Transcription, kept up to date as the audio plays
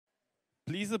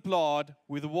Please applaud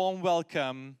with a warm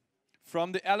welcome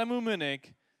from the LMU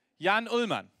Munich, Jan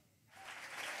Ullmann.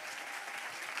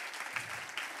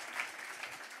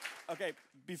 Okay,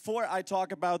 before I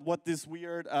talk about what this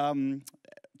weird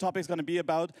topic is going to be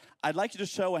about, I'd like you to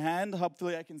show a hand,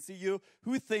 hopefully I can see you,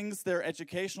 who thinks their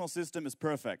educational system is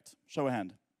perfect. Show a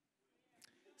hand.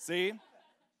 See?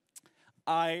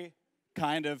 I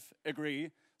kind of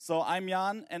agree. So I'm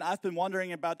Jan, and I've been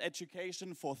wondering about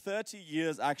education for 30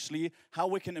 years, actually, how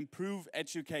we can improve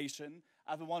education.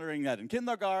 I've been wondering that in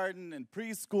kindergarten, in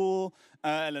preschool,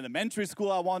 in elementary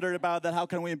school. I wondered about that. How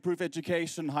can we improve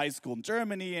education? High school in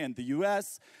Germany and the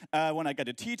US. When I got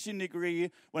a teaching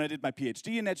degree, when I did my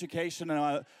PhD in education, and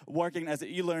I'm working as an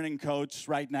e-learning coach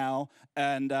right now.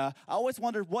 And I always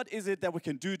wondered, what is it that we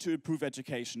can do to improve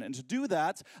education? And to do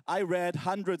that, I read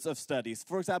hundreds of studies.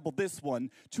 For example, this one,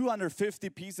 250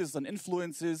 pieces on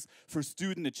influences for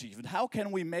student achievement. How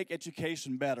can we make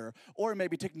education better? Or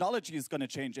maybe technology is going to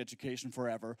change education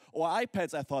forever. Or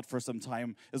iPads, I thought for some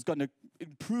time, is going to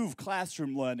improve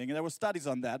classroom learning. And there were studies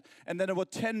on that. And then there were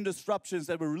 10 disruptions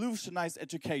that will revolutionize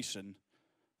education.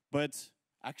 But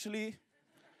actually,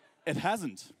 it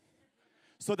hasn't.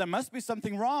 So there must be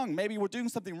something wrong. Maybe we're doing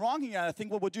something wrong here. And I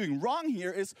think what we're doing wrong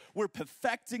here is we're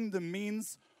perfecting the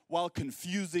means while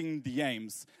confusing the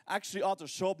aims. Actually, Arthur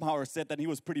Schopenhauer said that he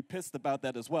was pretty pissed about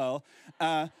that as well.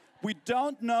 We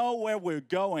don't know where we're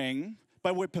going,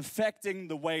 but we're perfecting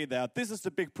the way there. This is the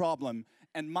big problem.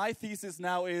 And my thesis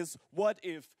now is, what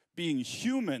if being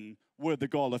human were the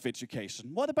goal of education?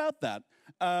 What about that?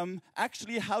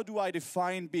 Actually, how do I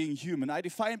define being human? I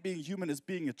define being human as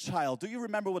being a child. Do you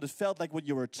remember what it felt like when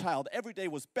you were a child? Every day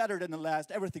was better than the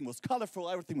last. Everything was colorful.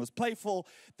 Everything was playful.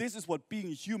 This is what being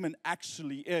human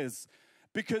actually is.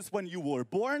 Because when you were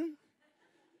born,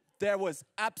 there was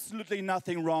absolutely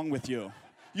nothing wrong with you.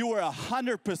 You were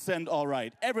 100% all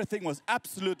right. Everything was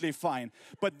absolutely fine.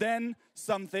 But then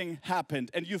something happened,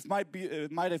 and you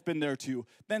might have been there too.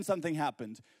 Then something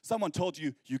happened. Someone told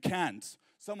you you can't.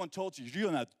 Someone told you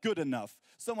you're not good enough.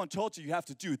 Someone told you you have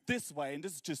to do it this way, and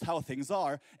this is just how things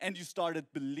are, and you started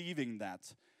believing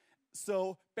that.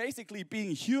 So basically,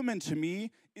 being human to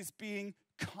me is being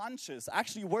conscious.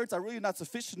 Actually, words are really not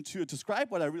sufficient to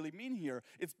describe what I really mean here.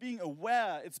 It's being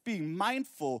aware, it's being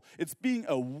mindful, it's being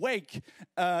awake,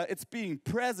 it's being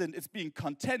present, it's being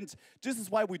content. This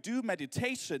is why we do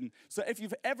meditation. So if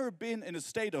you've ever been in a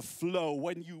state of flow,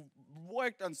 when you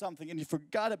worked on something and you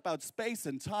forgot about space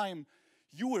and time,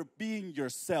 you were being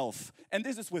yourself. And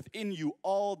this is within you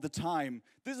all the time.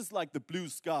 This is like the blue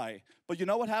sky. But you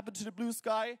know what happened to the blue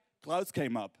sky? Clouds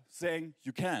came up saying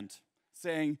you can't,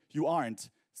 saying you aren't,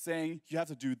 saying you have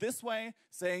to do this way,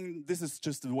 saying this is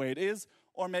just the way it is,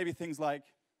 or maybe things like,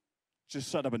 just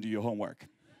shut up and do your homework.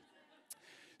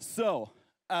 So,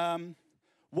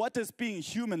 what does being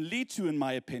human lead to, in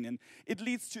my opinion? It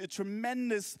leads to a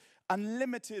tremendous,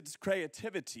 unlimited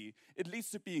creativity. It leads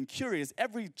to being curious.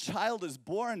 Every child is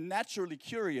born naturally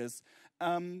curious.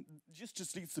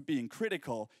 Just leads to being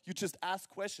critical. You just ask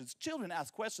questions. Children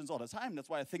ask questions all the time. That's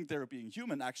why I think they're being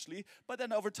human, actually. But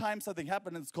then over time, something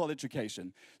happened, and it's called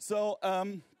education. So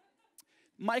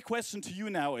my question to you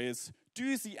now is, do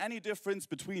you see any difference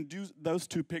between those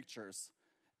two pictures?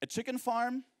 A chicken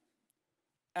farm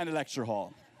and a lecture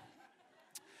hall.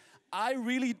 I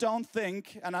really don't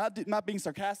think, and I'm not being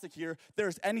sarcastic here,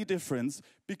 there's any difference,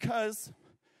 because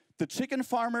the chicken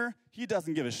farmer, he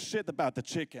doesn't give a shit about the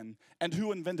chicken. And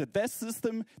who invented this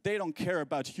system, they don't care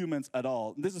about humans at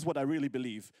all. This is what I really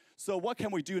believe. So what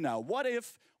can we do now? What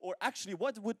if, or actually,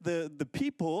 what would the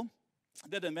people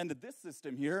that invented this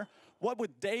system here, what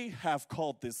would they have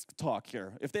called this talk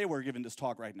here, if they were giving this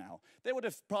talk right now? They would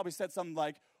have probably said something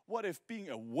like, what if being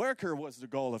a worker was the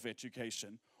goal of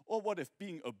education? Or what if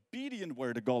being obedient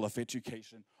were the goal of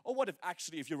education? Or what if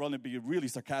actually, if you want to be really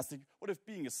sarcastic, what if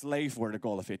being a slave were the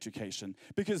goal of education?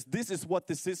 Because this is what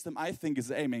the system, I think,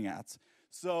 is aiming at.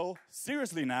 So,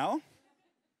 seriously now,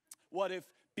 what if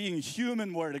being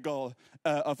human were the goal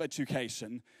of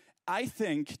education? I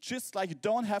think, just like you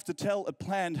don't have to tell a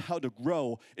plant how to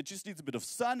grow, it just needs a bit of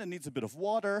sun, it needs a bit of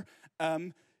water.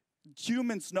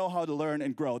 Humans know how to learn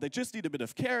and grow. They just need a bit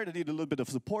of care, they need a little bit of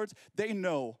support. They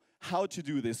know how to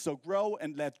do this. So grow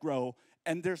and let grow.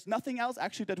 And there's nothing else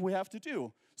actually that we have to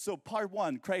do. So part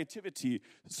one, creativity.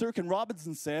 Sir Ken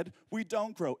Robinson said, we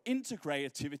don't grow into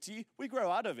creativity, we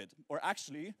grow out of it. Or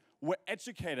actually, we're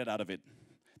educated out of it.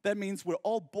 That means we're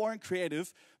all born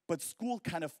creative, but school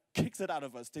kind of kicks it out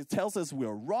of us. It tells us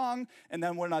we're wrong, and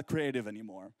then we're not creative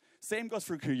anymore. Same goes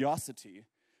for curiosity.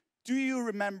 Do you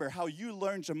remember how you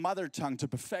learned your mother tongue to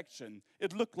perfection?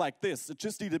 It looked like this. It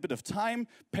just needed a bit of time,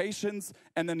 patience,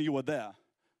 and then you were there.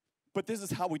 but this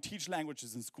is how we teach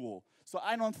languages in school. So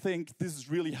I don't think this is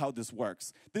really how this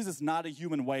works. This is not a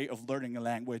human way of learning a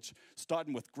language,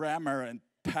 starting with grammar and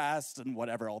past and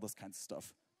whatever, all this kind of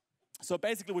stuff. So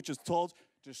basically we're just told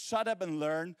to shut up and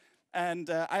learn, and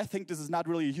I think this is not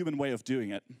really a human way of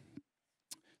doing it.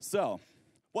 So,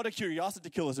 what are curiosity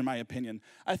killers in my opinion?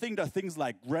 I think there are things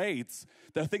like grades,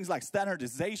 there are things like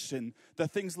standardization, there are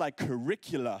things like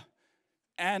curricula,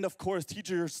 and of course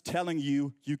teachers telling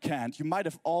you you can't. You might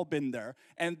have all been there.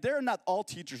 And not all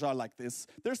teachers are like this.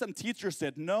 There's some teachers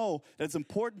that know that it's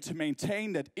important to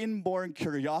maintain that inborn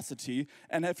curiosity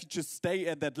and have you just stay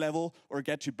at that level or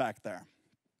get you back there.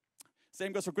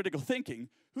 Same goes for critical thinking.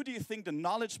 Who do you think the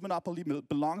knowledge monopoly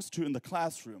belongs to in the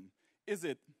classroom? Is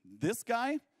it this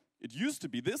guy? It used to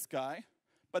be this guy,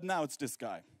 but now it's this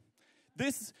guy.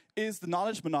 This is the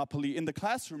knowledge monopoly in the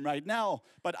classroom right now,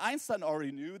 but Einstein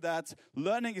already knew that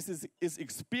learning is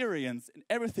experience and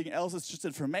everything else is just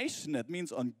information. That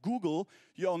means on Google,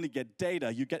 you only get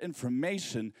data, you get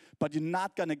information, but you're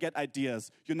not gonna get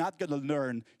ideas, you're not gonna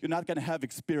learn, you're not gonna have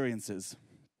experiences.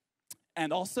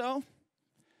 And also,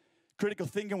 critical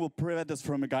thinking will prevent us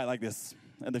from a guy like this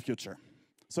in the future.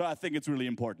 So I think it's really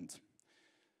important.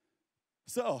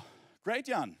 So, great,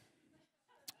 Jan.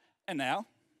 And now?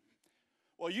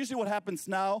 Well, usually what happens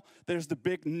now, there's the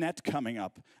big net coming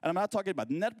up. And I'm not talking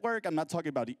about network, I'm not talking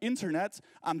about the internet,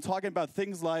 I'm talking about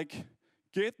things like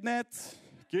Gitnet,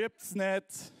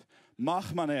 Gibtsnet,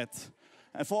 Machmanet.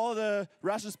 And for all the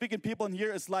Russian-speaking people in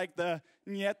here, it's like the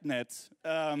Nyetnet.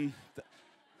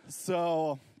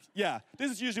 So, yeah,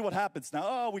 this is usually what happens now.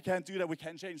 Oh, we can't do that, we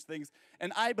can't change things.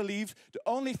 And I believe the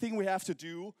only thing we have to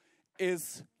do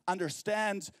is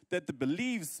understand that the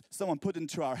beliefs someone put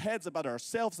into our heads about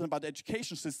ourselves and about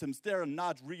education systems, they're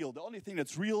not real. The only thing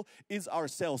that's real is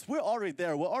ourselves. We're already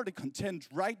there. We're already content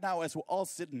right now as we're all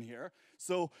sitting here.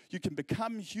 So you can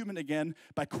become human again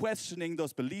by questioning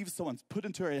those beliefs someone's put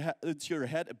into your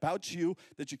head about you,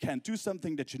 that you can't do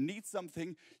something, that you need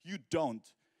something. You don't.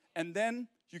 And then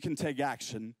you can take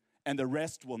action, and the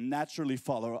rest will naturally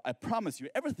follow. I promise you,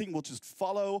 everything will just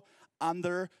follow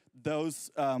under those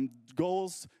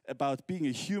goals about being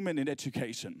a human in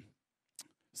education.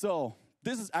 So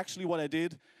this is actually what I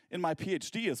did in my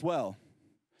PhD as well.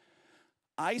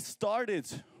 I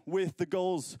started with the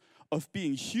goals of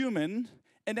being human,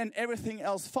 and then everything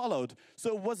else followed.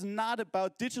 So it was not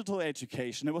about digital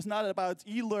education. It was not about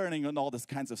e-learning and all this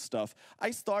kinds of stuff.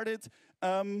 I started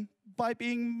by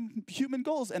being human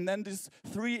goals, and then these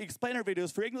 3 explainer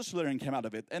videos for English learning came out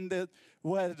of it. And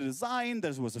we had a design,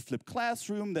 there was a flipped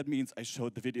classroom. That means I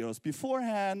showed the videos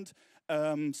beforehand,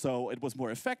 so it was more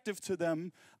effective to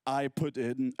them. I put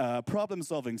in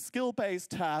problem-solving skill-based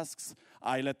tasks.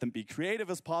 I let them be creative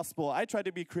as possible. I try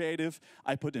to be creative.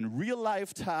 I put in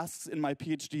real-life tasks in my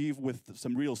PhD with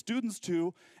some real students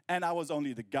too, and I was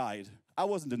only the guide. I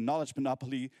wasn't a knowledge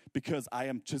monopoly because I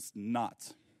am just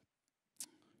not.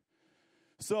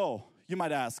 So, you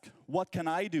might ask, what can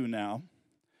I do now?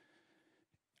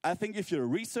 I think if you're a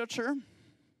researcher,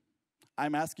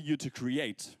 I'm asking you to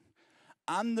create.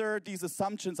 Under these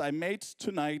assumptions I made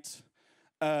tonight,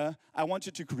 I want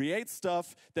you to create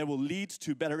stuff that will lead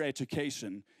to better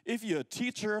education. If you're a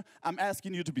teacher, I'm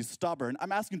asking you to be stubborn.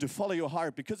 I'm asking you to follow your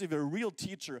heart, because if you're a real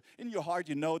teacher, in your heart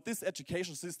you know this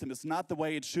education system is not the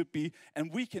way it should be,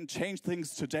 and we can change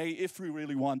things today if we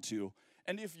really want to.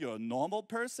 And if you're a normal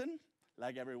person,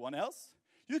 like everyone else,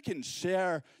 you can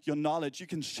share your knowledge, you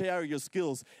can share your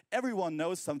skills. Everyone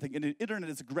knows something, and the internet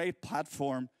is a great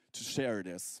platform to share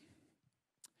this.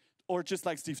 Or just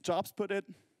like Steve Jobs put it,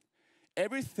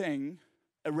 everything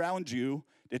around you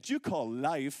that you call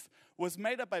life was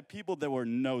made up by people that were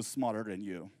no smarter than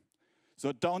you.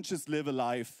 So don't just live a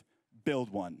life,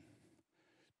 build one.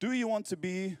 Do you want to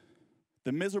be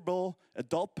the miserable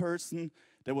adult person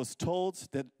that was told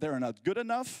that they're not good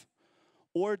enough?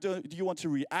 Or do you want to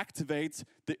reactivate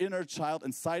the inner child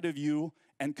inside of you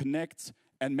and connect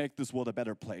and make this world a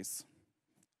better place?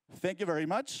 Thank you very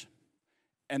much.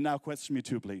 And now question me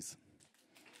 2, please.